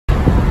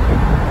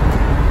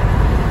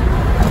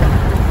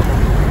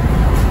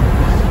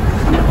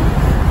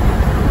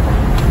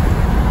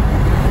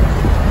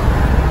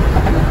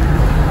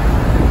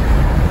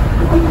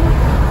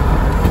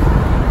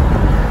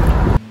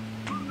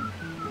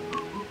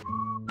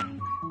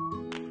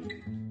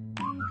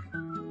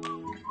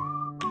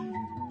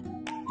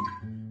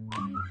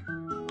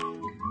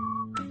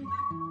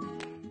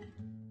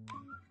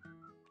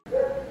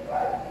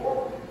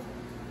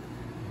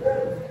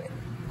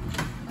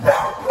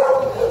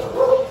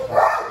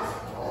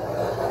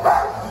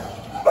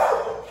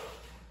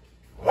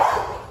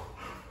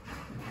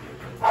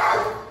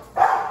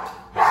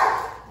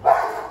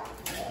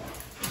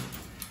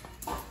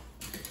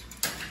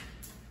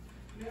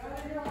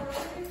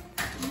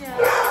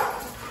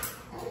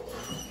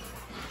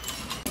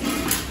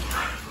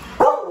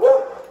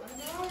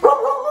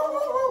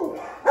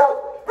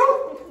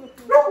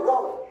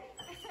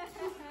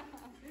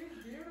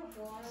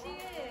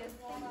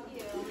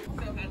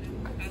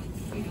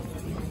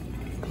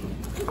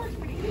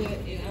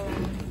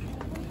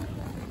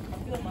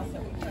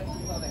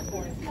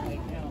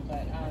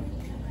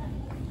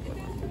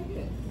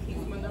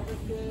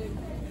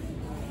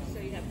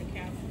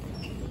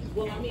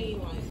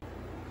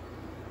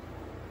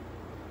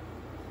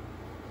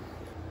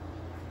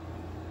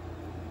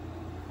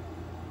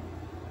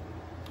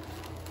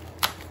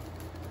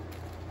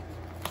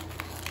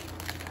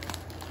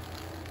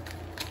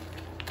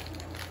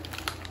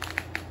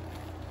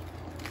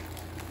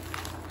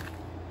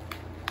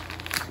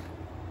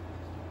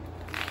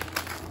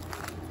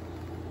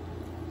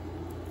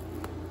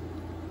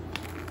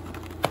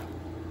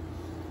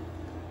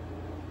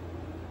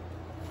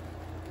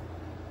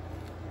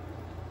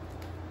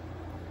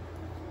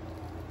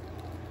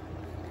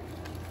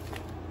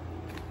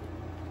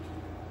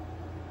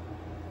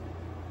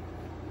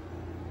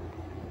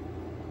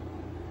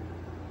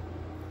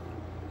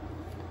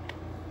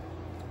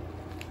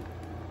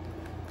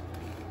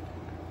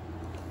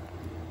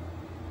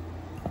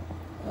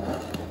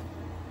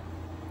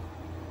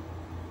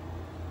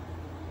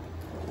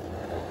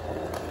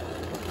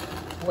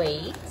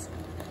Wait.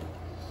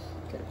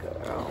 Good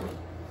girl.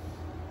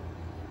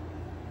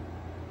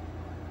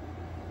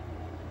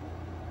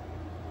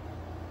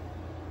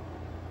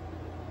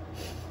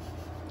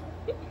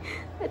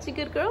 That's a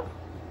good girl.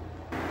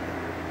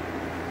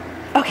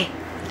 Okay.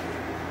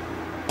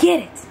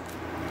 Get it.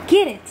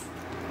 Get it.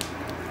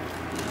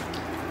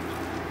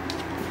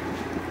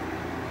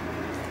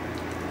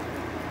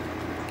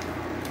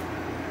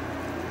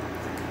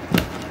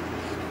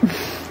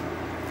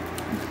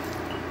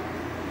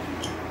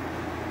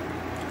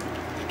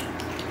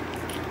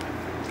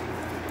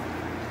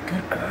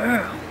 Good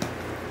girl.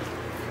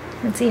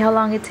 Let's see how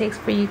long it takes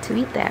for you to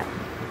eat that.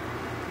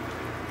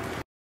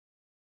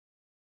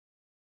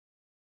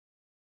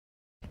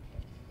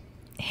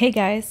 Hey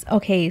guys,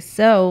 okay,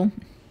 so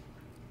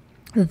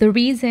the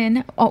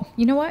reason, oh,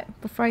 you know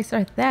what? Before I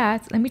start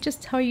that, let me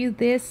just tell you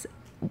this.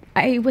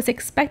 I was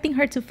expecting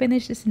her to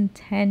finish this in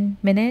 10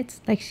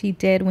 minutes like she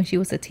did when she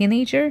was a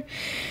teenager.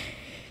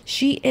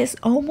 She is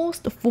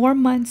almost 4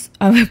 months,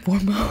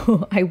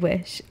 I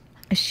wish.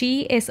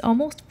 She is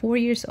almost 4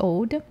 years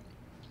old.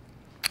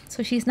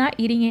 So she's not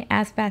eating it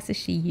as fast as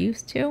she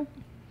used to.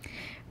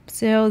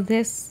 So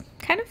this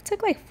kind of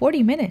took like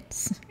 40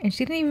 minutes and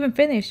she didn't even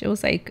finish. It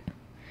was like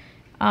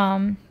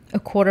a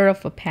quarter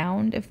of a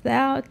pound, if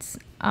that,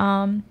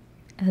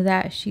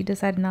 that she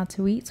decided not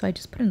to eat. So I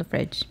just put it in the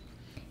fridge.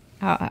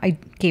 I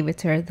gave it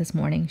to her this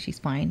morning. She's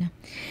fine.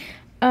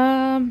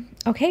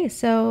 Okay,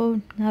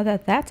 so now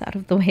that that's out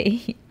of the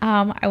way,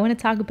 I want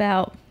to talk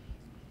about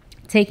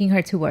taking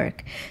her to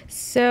work.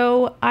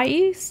 So I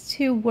used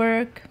to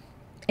work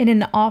in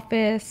an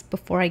office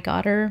before I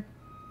got her.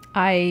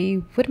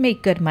 I would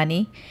make good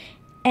money.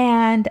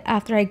 And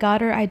after I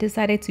got her, I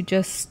decided to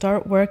just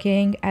start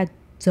working at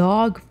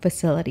dog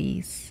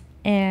facilities.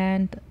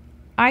 And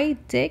I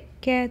did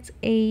get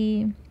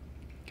a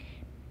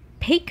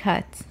pay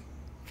cut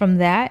from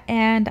that.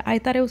 And I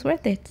thought it was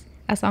worth it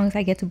as long as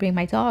I get to bring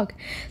my dog.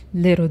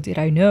 Little did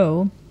I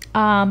know,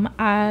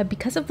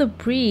 because of the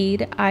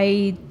breed,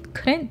 I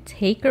couldn't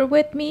take her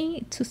with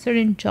me to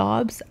certain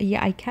jobs.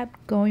 Yeah, I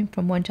kept going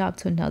from one job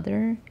to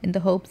another in the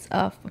hopes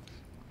of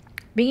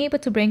being able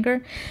to bring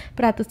her,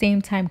 but at the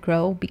same time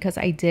grow, because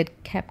I did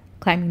kept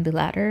climbing the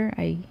ladder.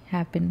 I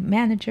have been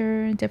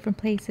manager in different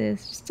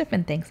places, just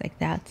different things like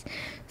that.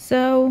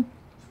 So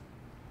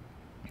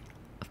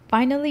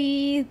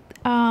finally,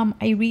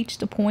 I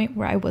reached a point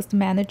where I was the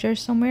manager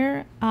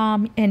somewhere,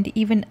 and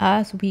even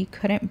us, we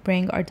couldn't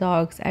bring our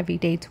dogs every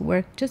day to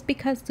work just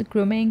because the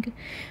grooming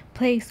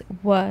place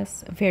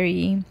was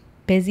very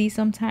busy.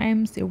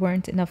 Sometimes there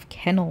weren't enough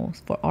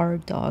kennels for our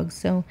dogs,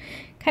 so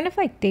kind of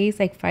like days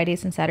like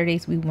Fridays and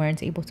Saturdays, we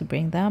weren't able to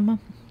bring them.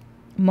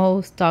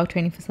 Most dog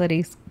training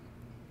facilities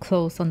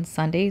close on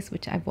Sundays,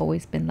 which I've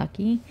always been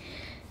lucky.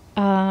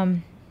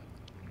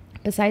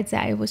 Besides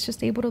that, I was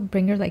just able to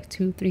bring her like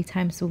 2-3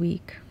 times a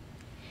week.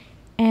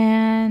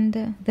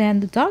 And then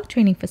the dog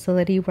training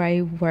facility where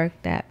I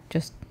worked at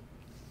just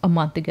a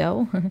month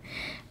ago,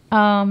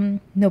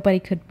 nobody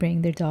could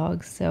bring their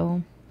dogs,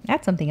 so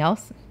that's something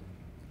else.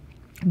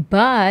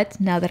 But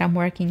now that I'm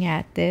working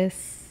at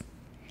this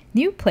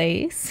new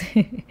place,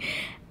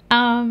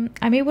 I'm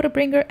able to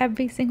bring her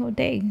every single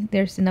day.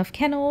 There's enough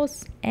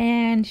kennels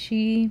and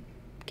she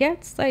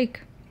gets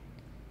like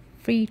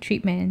free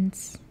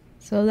treatments.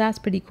 So that's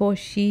pretty cool.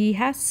 She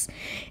has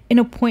an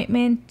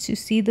appointment to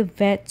see the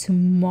vet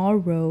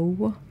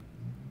tomorrow.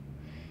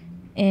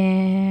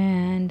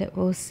 And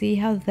we'll see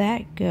how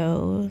that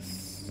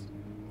goes.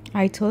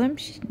 I told them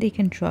they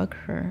can drug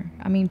her.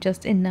 I mean,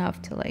 just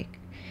enough to like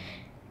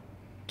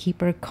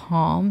keep her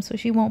calm so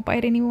she won't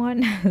bite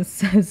anyone.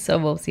 so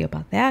we'll see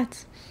about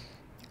that.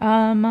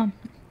 And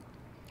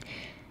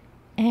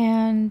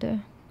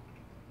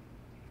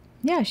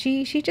yeah,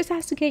 she just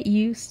has to get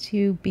used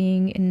to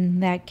being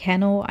in that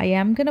kennel. I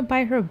am gonna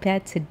buy her a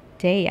bed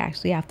today,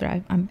 actually,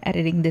 after I'm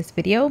editing this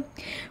video.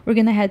 We're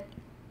gonna head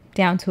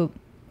down to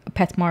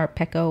PetSmart,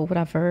 Petco,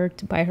 whatever,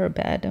 to buy her a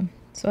bed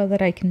so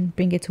that I can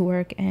bring it to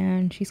work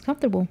and she's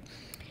comfortable.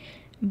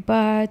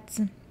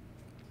 But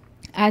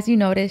as you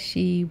notice,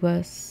 she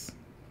was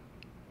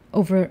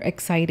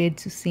overexcited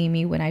to see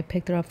me when I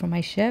picked her up from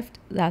my shift.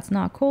 That's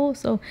not cool.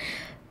 So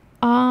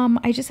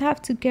I just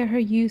have to get her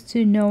used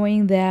to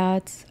knowing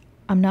that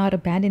I'm not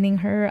abandoning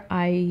her.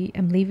 I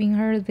am leaving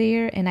her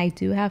there, and I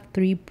do have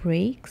 3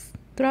 breaks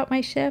throughout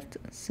my shift.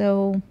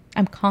 So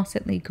I'm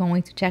constantly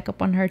going to check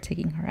up on her,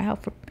 taking her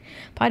out for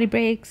potty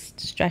breaks,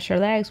 stretch her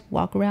legs,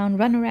 walk around,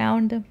 run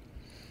around.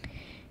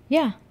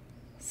 Yeah.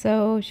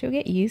 So she'll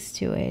get used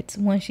to it.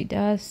 When she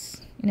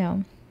does,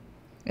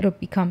 it'll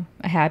become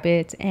a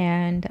habit,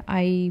 and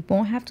I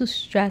won't have to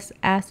stress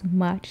as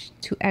much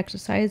to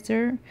exercise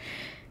her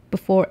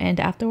before and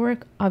after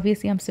work.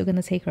 Obviously, I'm still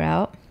gonna take her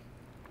out,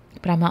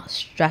 but I'm not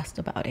stressed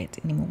about it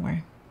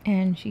anymore.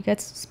 And she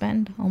gets to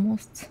spend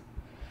almost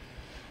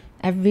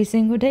every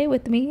single day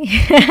with me.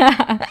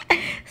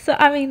 So,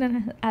 I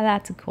mean,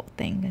 that's a cool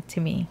thing to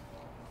me.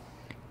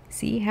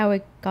 See how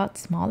it got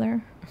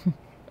smaller?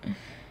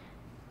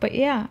 But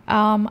yeah,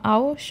 I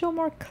will show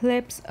more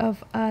clips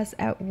of us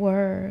at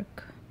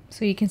work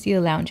so you can see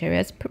the lounge area.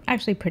 It's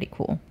actually pretty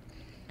cool.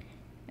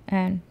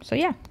 And so,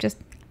 yeah, just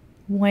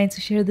wanted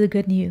to share the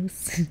good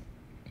news.